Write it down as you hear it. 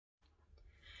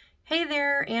Hey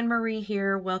there, Anne Marie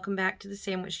here. Welcome back to the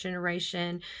Sandwich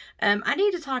Generation. I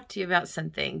need to talk to you about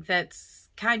something that's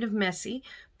kind of messy,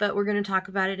 but we're going to talk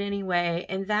about it anyway,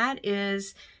 and that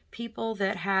is people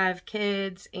that have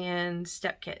kids and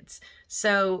stepkids.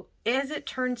 So, as it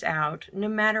turns out, no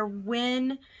matter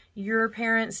when your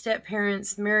parents,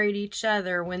 step-parents married each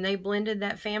other, when they blended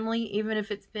that family, even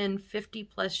if it's been 50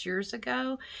 plus years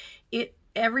ago,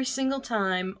 every single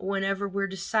time whenever we're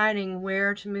deciding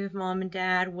where to move mom and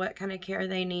dad, what kind of care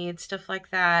they need, stuff like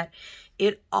that,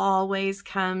 it always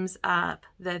comes up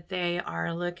that they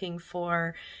are looking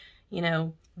for,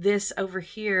 this over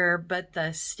here, but the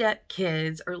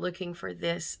stepkids are looking for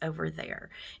this over there.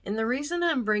 And the reason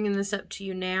I'm bringing this up to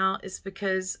you now is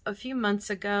because a few months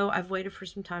ago, I've waited for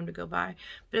some time to go by,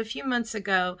 but a few months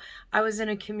ago, I was in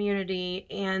a community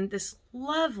and this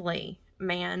lovely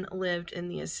man lived in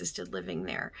the assisted living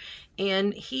there,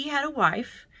 and he had a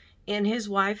wife, and his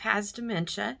wife has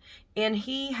dementia, and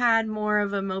he had more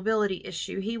of a mobility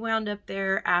issue. He wound up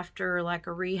there after like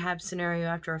a rehab scenario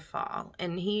after a fall,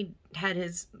 and he had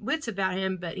his wits about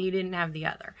him, but he didn't have the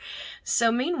other.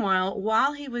 So meanwhile,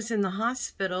 while he was in the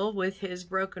hospital with his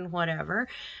broken whatever,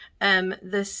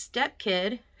 the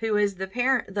stepkid, who is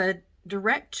the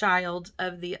direct child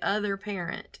of the other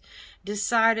parent,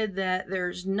 decided that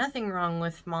there's nothing wrong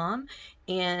with mom,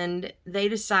 and they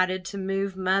decided to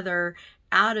move mother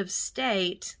out of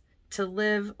state to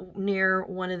live near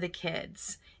one of the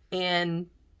kids, and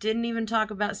didn't even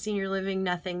talk about senior living,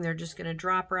 nothing. They're just going to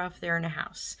drop her off there in a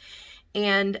house.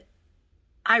 And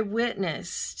I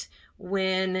witnessed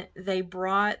when they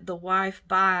brought the wife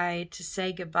by to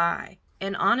say goodbye.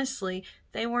 And honestly,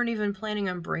 they weren't even planning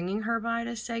on bringing her by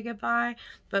to say goodbye,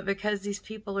 but because these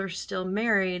people are still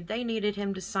married, they needed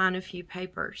him to sign a few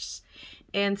papers.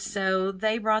 And so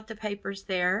they brought the papers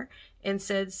there and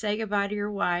said, say goodbye to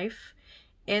your wife.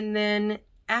 And then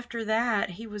after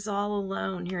that, he was all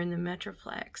alone here in the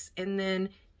Metroplex. And then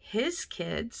his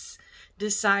kids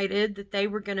decided that they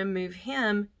were going to move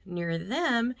him near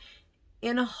them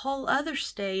in a whole other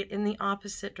state in the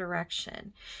opposite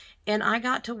direction. And I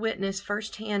got to witness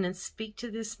firsthand and speak to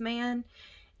this man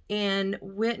and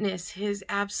witness his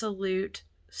absolute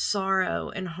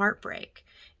sorrow and heartbreak.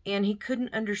 And he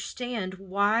couldn't understand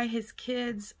why his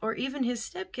kids, or even his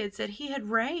stepkids that he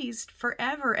had raised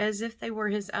forever as if they were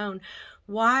his own,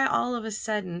 why all of a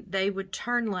sudden they would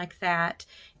turn like that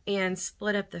and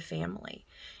split up the family.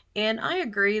 And I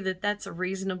agree that that's a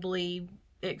reasonably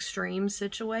extreme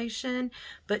situation,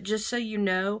 but just so you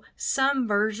know, some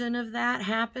version of that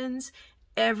happens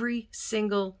every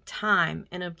single time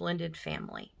in a blended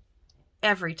family.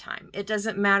 Every time. It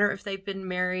doesn't matter if they've been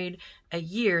married a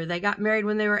year. They got married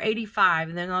when they were 85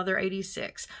 and then now they're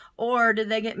 86. Or did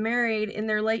they get married in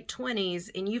their late 20s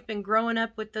and you've been growing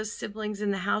up with those siblings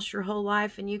in the house your whole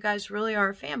life and you guys really are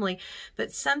a family.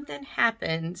 But something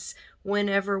happens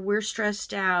whenever we're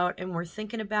stressed out and we're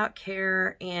thinking about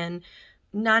care, and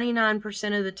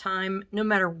 99% of the time, no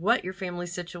matter what your family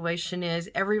situation is,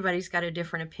 everybody's got a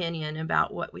different opinion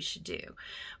about what we should do.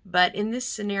 But in this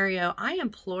scenario, I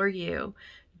implore you,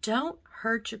 don't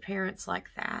hurt your parents like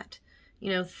that.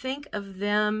 Think of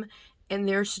them and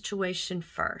their situation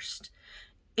first.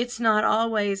 It's not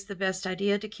always the best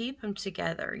idea to keep them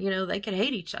together. They could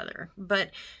hate each other.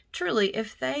 But truly,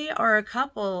 if they are a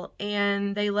couple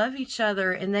and they love each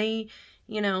other and they,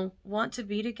 want to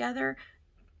be together,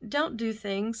 don't do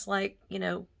things like,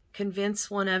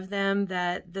 convince one of them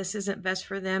that this isn't best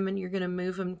for them and you're going to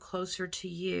move them closer to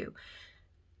you.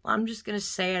 I'm just going to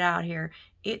say it out here.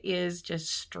 It is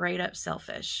just straight up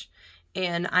selfish.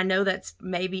 And I know that's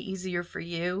maybe easier for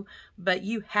you, but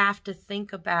you have to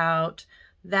think about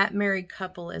that married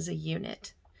couple as a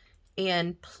unit.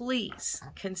 And please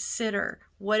consider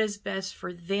what is best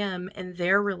for them and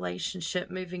their relationship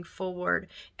moving forward,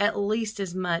 at least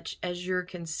as much as you're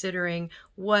considering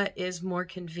what is more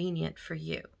convenient for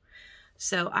you.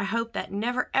 So I hope that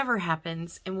never ever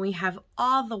happens, and we have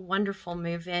all the wonderful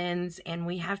move-ins, and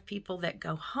we have people that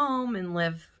go home and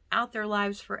live out their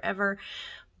lives forever.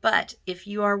 But if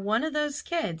you are one of those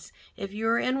kids, if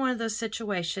you're in one of those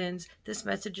situations, this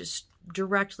message is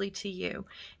directly to you.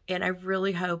 And I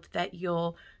really hope that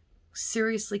you'll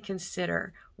seriously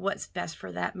consider what's best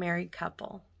for that married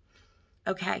couple.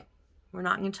 Okay, we're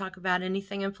not going to talk about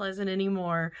anything unpleasant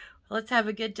anymore. Let's have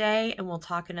a good day, and we'll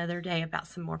talk another day about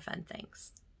some more fun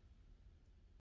things.